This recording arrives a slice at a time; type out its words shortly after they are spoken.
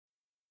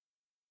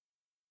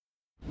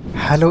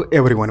Hello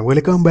everyone,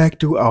 welcome back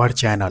to our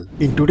channel.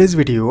 In today's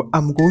video,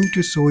 I'm going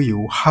to show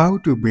you how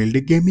to build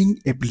a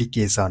gaming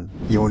application.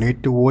 You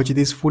need to watch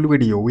this full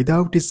video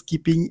without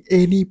skipping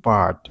any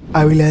part.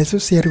 I will also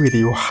share with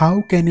you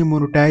how can you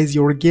monetize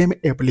your game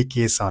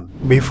application.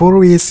 Before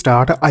we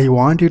start, I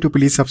want you to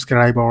please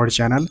subscribe our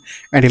channel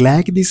and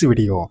like this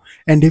video.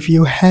 And if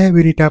you have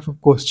any type of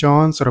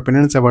questions or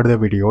opinions about the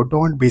video,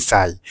 don't be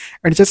shy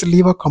and just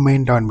leave a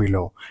comment down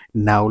below.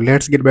 Now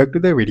let's get back to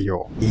the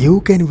video.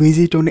 You can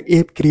visit on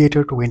App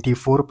Creator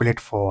 24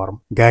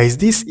 platform. Guys,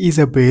 this is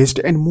the best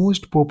and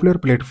most popular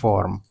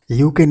platform.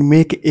 You can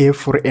make app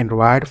for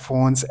Android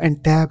phones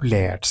and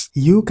tablets.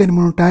 You can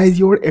monetize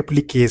your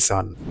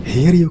application.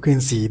 Here you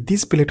can see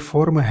this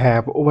platform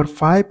have over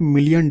 5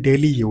 million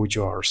daily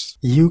users.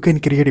 You can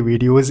create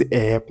videos,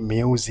 app,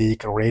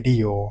 music,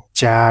 radio,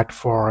 chat,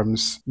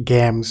 forms,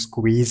 games,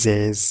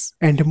 quizzes,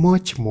 and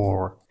much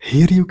more.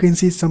 Here you can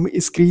see some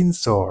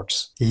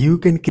screenshots. You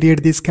can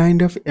create this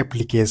kind of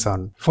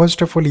application.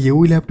 First of all, you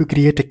will have to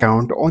create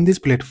account on this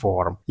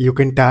platform. You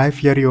can type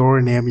here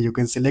your name, you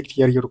can select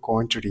here your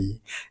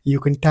country. You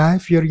can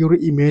type here your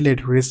email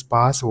address,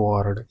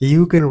 password.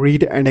 You can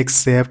read and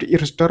accept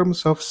your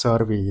terms of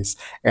service.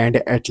 And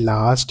at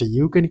last,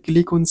 you can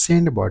click on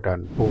send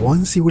button.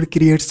 Once you will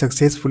create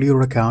successfully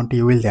your account,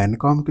 you will then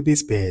come to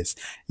this page.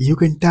 You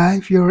can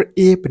type your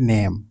app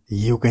name.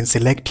 You can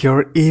select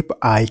your app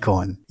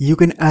icon. You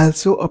can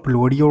also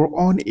upload your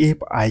own app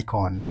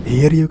icon.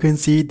 Here you can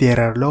see there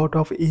are a lot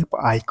of app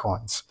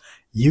icons.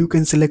 You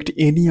can select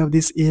any of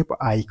this app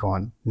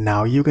icon.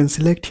 Now you can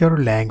select your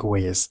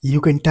language. You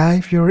can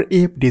type your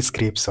app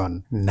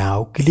description.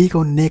 Now click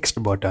on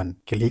next button.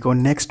 Click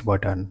on next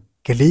button.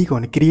 Click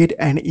on create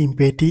an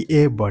empty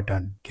app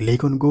button.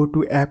 Click on go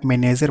to app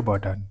manager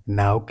button.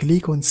 Now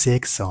click on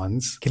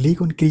sections. Click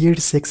on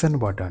create section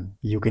button.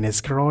 You can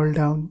scroll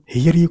down.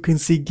 Here you can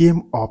see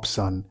game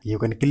option. You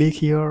can click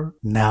here.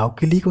 Now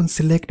click on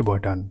select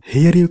button.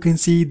 Here you can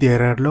see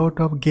there are a lot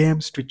of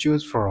games to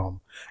choose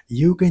from.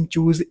 You can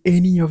choose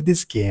any of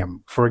this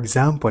game. For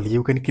example,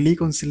 you can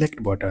click on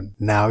select button.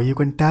 Now you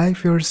can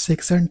type your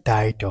section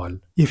title.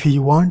 If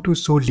you want to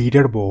show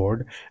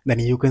leaderboard, then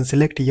you can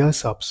select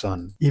yes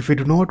option. If you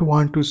do not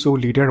want to show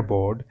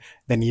leaderboard,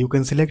 then you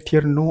can select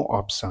here no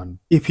option.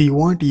 If you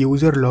want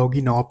user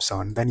login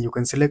option, then you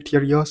can select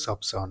here yes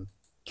option.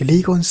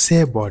 Click on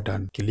save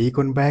button. Click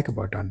on back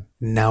button.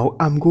 Now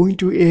I'm going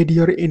to add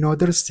here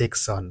another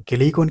section.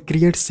 Click on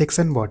create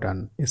section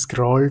button.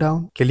 Scroll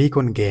down. Click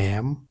on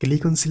game.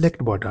 Click on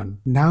select button.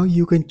 Now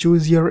you can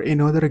choose here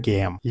another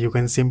game. You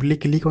can simply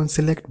click on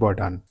select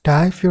button.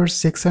 Type your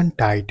section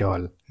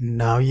title.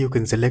 Now you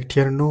can select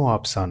here no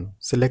option.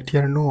 Select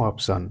here no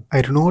option.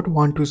 I do not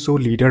want to show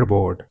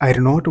leaderboard. I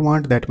do not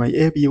want that my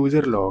app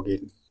user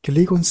login.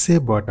 Click on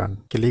save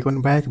button. Click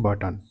on back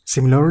button.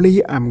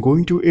 Similarly, I'm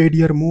going to add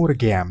here more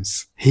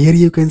games. Here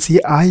you can see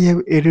I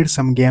have added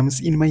some games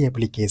in my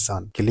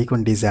application. Click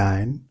on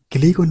design.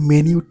 Click on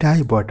menu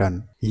type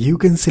button. You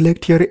can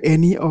select here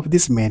any of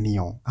this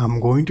menu.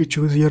 I'm going to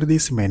choose here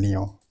this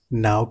menu.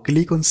 Now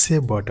click on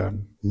save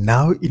button.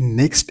 Now in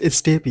next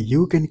step,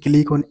 you can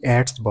click on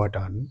ads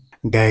button.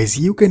 Guys,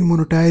 you can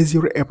monetize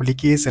your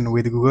application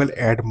with Google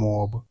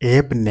AdMob,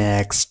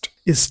 AppNext,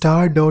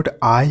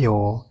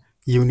 Star.io,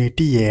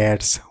 Unity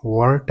Ads,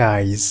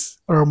 monetize,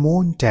 or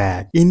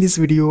monetag. In this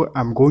video,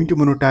 I'm going to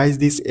monetize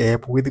this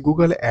app with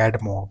Google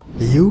AdMob.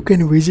 You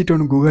can visit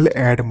on Google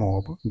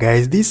AdMob.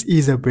 Guys, this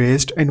is the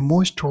best and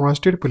most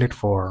trusted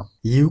platform.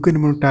 You can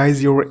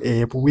monetize your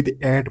app with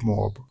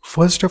AdMob.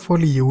 First of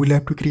all, you will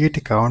have to create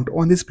account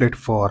on this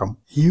platform.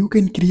 You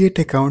can create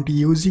account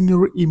using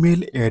your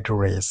email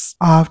address.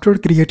 After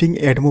creating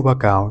AdMob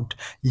account,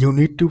 you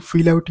need to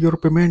fill out your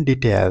payment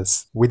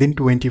details. Within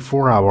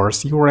 24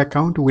 hours, your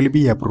account will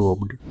be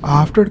approved.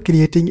 After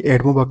creating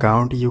AdMob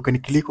account, you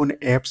can click on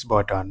apps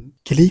button.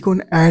 Click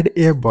on add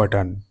app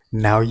button.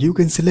 Now you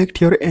can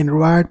select your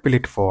Android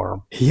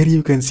platform. Here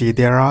you can see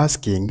they are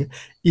asking,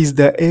 is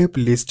the app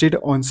listed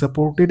on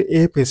supported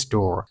app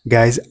store?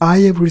 Guys, I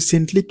have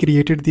recently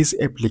created this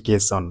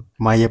application.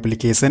 My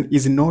application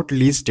is not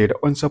listed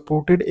on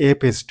supported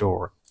app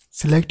store.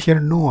 Select here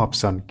no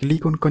option.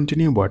 Click on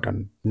continue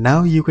button.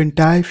 Now you can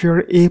type your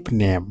app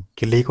name.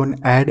 Click on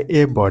add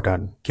app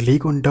button.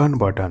 Click on done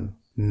button.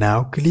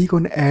 Now click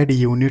on add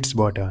units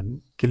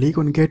button. Click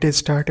on get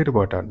started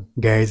button.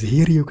 Guys,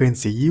 here you can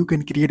see you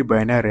can create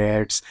banner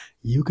ads,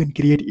 you can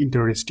create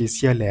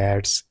interstitial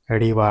ads,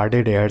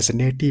 rewarded ads,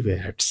 native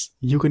ads.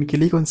 You can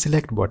click on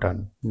select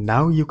button.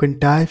 Now you can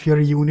type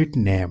your unit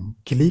name.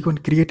 Click on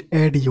create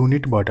add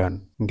unit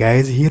button.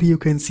 Guys, here you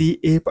can see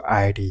app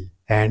ID.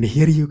 And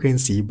here you can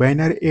see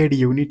banner add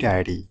unit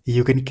ID.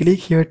 You can click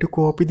here to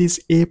copy this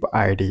app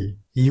ID.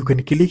 You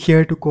can click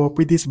here to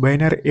copy this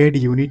banner add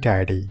unit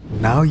ID.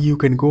 Now you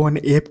can go on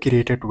App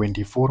Creator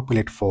 24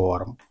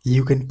 platform.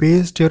 You can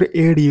paste your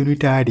add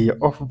unit ID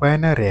of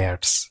banner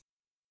ads.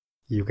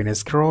 You can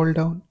scroll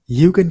down.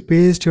 You can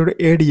paste your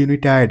ad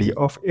unit ID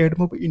of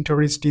AdMob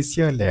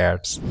interstitial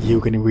ads.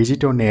 You can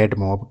visit on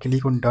AdMob,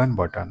 click on done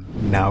button.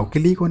 Now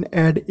click on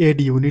add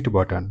ad unit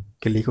button.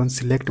 Click on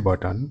select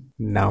button.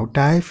 Now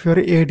type your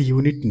ad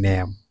unit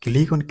name.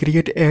 Click on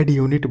create ad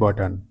unit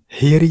button.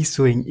 Here is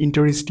showing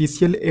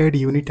interstitial ad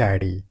unit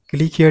ID.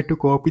 Click here to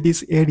copy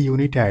this ad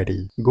unit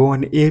ID. Go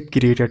on App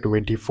Creator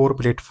 24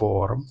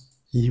 platform.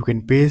 You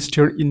can paste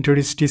your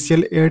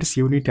interstitial ads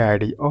unit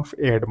ID of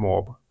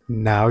AdMob.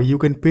 Now you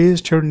can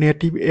paste your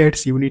native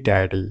ads unit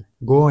ID.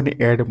 Go on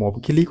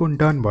AdMob, click on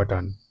done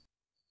button.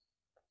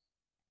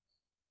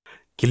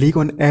 Click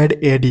on add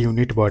ad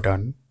unit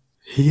button.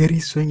 Here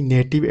is showing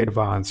native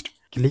advanced.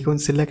 Click on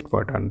select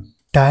button.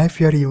 Type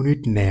your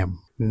unit name.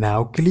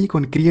 Now click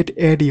on create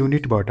ad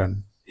unit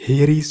button.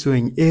 Here is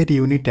showing ad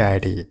unit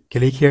ID.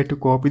 Click here to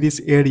copy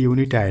this ad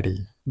unit ID.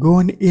 Go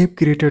on App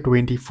Creator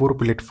 24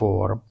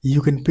 platform.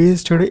 You can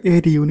paste your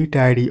ad unit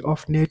ID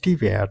of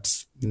native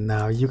ads.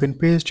 Now you can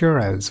paste your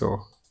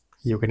also.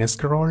 You can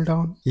scroll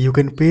down. You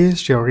can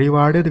paste your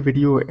rewarded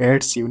video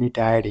ads unit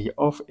ID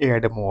of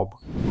AdMob.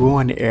 Go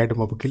on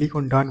AdMob, click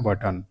on done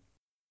button.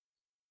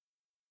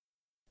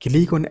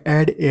 Click on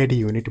add ad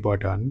unit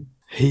button.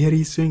 Here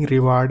is showing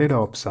rewarded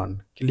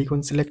option. Click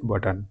on select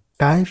button.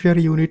 Type your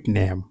unit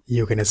name.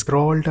 You can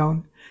scroll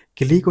down.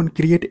 Click on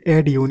create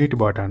ad unit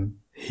button.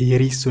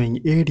 Here is showing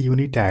ad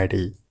unit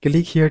ID.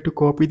 Click here to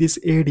copy this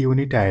ad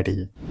unit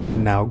ID.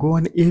 Now go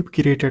on App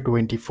Creator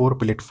 24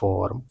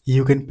 platform.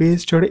 You can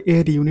paste your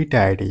ad unit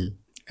ID.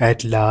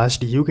 At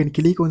last you can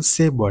click on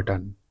save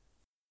button.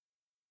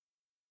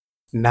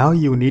 Now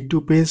you need to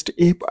paste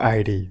app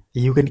ID.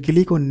 You can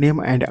click on name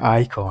and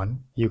icon.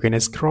 You can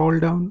scroll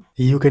down.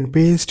 You can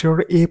paste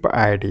your app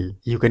ID.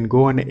 You can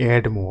go on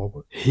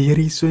AdMob. Here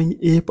is showing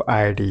app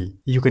ID.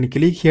 You can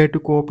click here to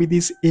copy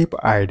this app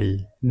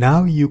ID.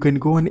 Now you can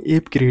go on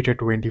App Creator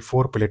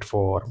 24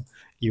 platform.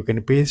 You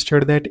can paste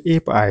your that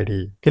app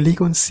ID.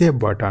 Click on save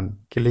button.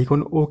 Click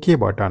on OK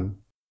button.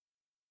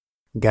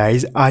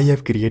 Guys, I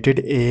have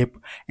created app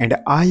and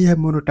I have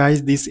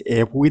monetized this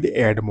app with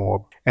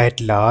AdMob. At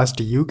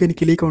last, you can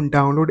click on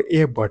download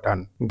app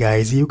button.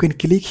 Guys, you can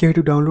click here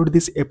to download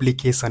this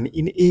application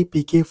in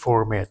APK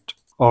format.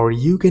 Or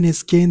you can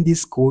scan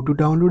this code to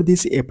download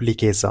this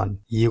application.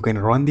 You can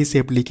run this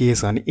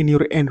application in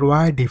your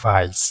Android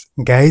device.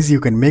 Guys, you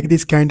can make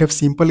this kind of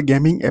simple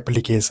gaming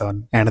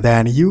application and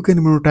then you can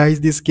monetize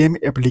this game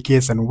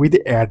application with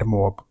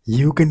AdMob.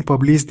 You can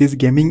publish this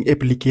gaming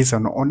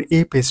application on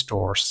app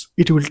stores.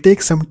 It will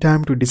take some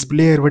time to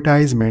display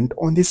advertisement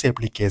on this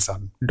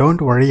application. Don't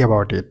worry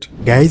about it.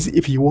 Guys,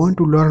 if you want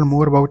to learn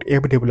more about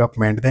app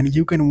development, then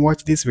you can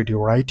watch this video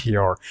right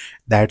here.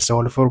 That's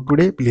all for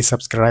today. Please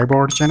subscribe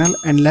our channel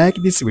and like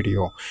this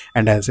video,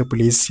 and also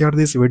please share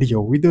this video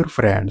with your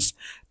friends.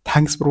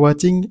 Thanks for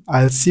watching.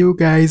 I'll see you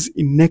guys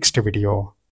in next video.